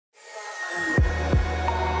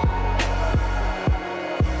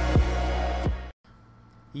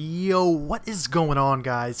Yo, what is going on,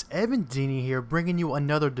 guys? Evan Dini here, bringing you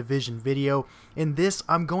another Division video. In this,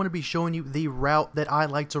 I'm going to be showing you the route that I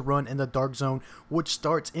like to run in the Dark Zone, which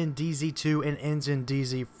starts in DZ2 and ends in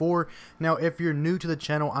DZ4. Now, if you're new to the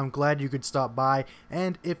channel, I'm glad you could stop by,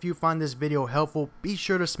 and if you find this video helpful, be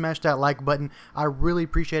sure to smash that like button. I really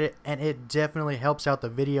appreciate it, and it definitely helps out the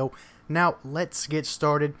video. Now, let's get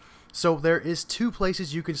started. So there is two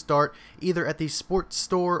places you can start, either at the sports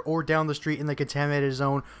store or down the street in the contaminated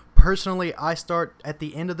zone. Personally, I start at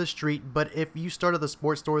the end of the street, but if you start at the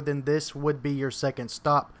sports store, then this would be your second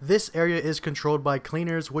stop. This area is controlled by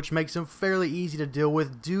cleaners, which makes them fairly easy to deal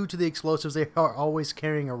with due to the explosives they are always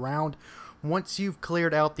carrying around. Once you've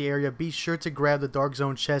cleared out the area, be sure to grab the Dark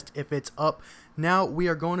Zone chest if it's up. Now we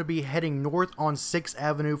are going to be heading north on 6th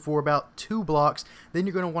Avenue for about 2 blocks. Then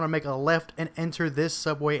you're going to want to make a left and enter this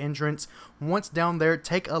subway entrance. Once down there,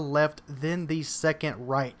 take a left, then the second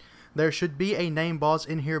right. There should be a name boss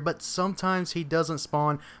in here, but sometimes he doesn't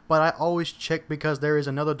spawn, but I always check because there is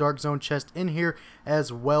another Dark Zone chest in here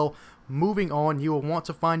as well. Moving on, you will want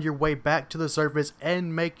to find your way back to the surface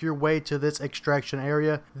and make your way to this extraction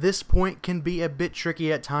area. This point can be a bit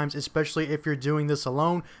tricky at times, especially if you're doing this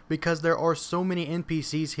alone, because there are so many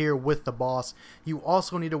NPCs here with the boss. You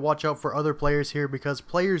also need to watch out for other players here because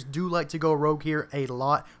players do like to go rogue here a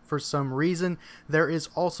lot for some reason. There is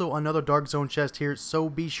also another Dark Zone chest here, so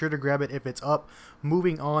be sure to grab it if it's up.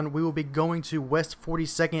 Moving on, we will be going to West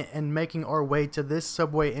 42nd and making our way to this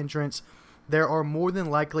subway entrance. There are more than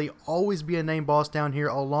likely always be a name boss down here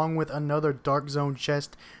along with another Dark Zone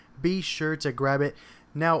chest. Be sure to grab it.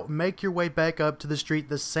 Now make your way back up to the street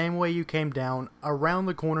the same way you came down. Around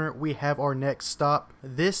the corner we have our next stop.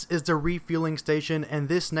 This is the refueling station, and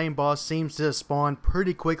this name boss seems to spawn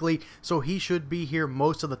pretty quickly, so he should be here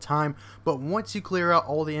most of the time. But once you clear out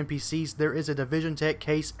all the NPCs, there is a Division Tech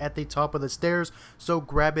case at the top of the stairs, so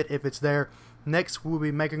grab it if it's there. Next, we'll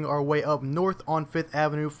be making our way up north on 5th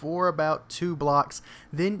Avenue for about 2 blocks.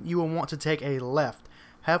 Then you will want to take a left.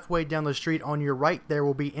 Halfway down the street on your right, there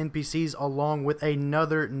will be NPCs along with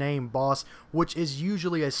another name boss, which is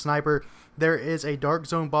usually a sniper. There is a Dark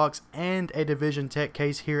Zone box and a Division Tech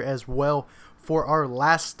case here as well. For our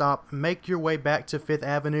last stop, make your way back to 5th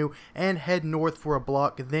Avenue and head north for a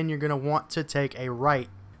block. Then you're going to want to take a right.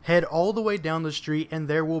 Head all the way down the street and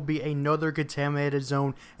there will be another contaminated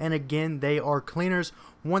zone, and again they are cleaners.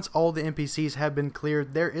 Once all the NPCs have been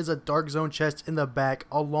cleared, there is a Dark Zone chest in the back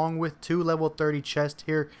along with 2 level 30 chests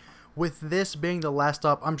here. With this being the last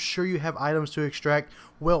stop, I'm sure you have items to extract.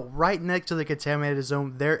 Well, right next to the contaminated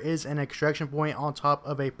zone there is an extraction point on top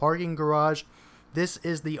of a parking garage. This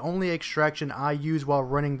is the only extraction I use while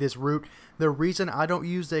running this route. The reason I don't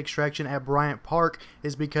use the extraction at Bryant Park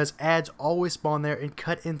is because ads always spawn there and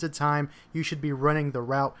cut into time you should be running the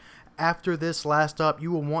route. After this last stop,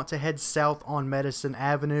 you will want to head south on Medicine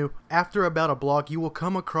Avenue. After about a block, you will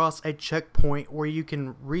come across a checkpoint where you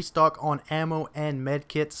can restock on ammo and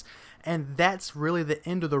medkits, and that's really the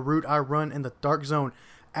end of the route I run in the Dark Zone.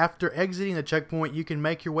 After exiting the checkpoint, you can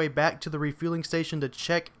make your way back to the refueling station to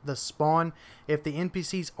check the spawn. If the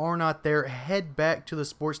NPCs are not there, head back to the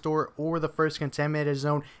sports store or the first contaminated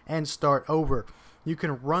zone and start over. You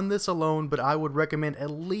can run this alone, but I would recommend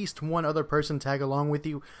at least one other person tag along with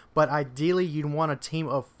you, but ideally you'd want a team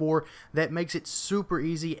of 4. That makes it super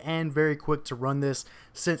easy and very quick to run this.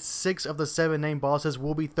 Since 6 of the 7 named bosses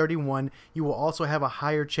will be 31, you will also have a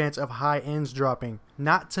higher chance of high ends dropping.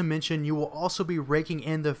 Not to mention, you will also be raking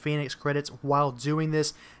in the Phoenix credits while doing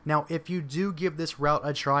this. Now, if you do give this route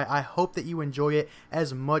a try, I hope that you enjoy it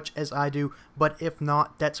as much as I do, but if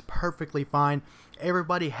not, that's perfectly fine.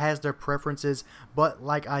 Everybody has their preferences, but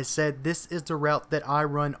like I said, this is the route that I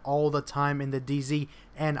run all the time in the DZ,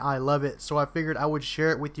 and I love it, so I figured I would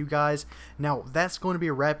share it with you guys. Now, that's going to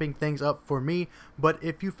be wrapping things up for me, but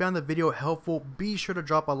if you found the video helpful, be sure to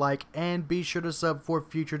drop a like and be sure to sub for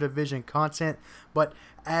future Division content. But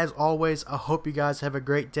as always, I hope you guys have a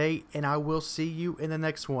great day, and I will see you in the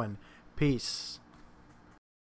next one. Peace.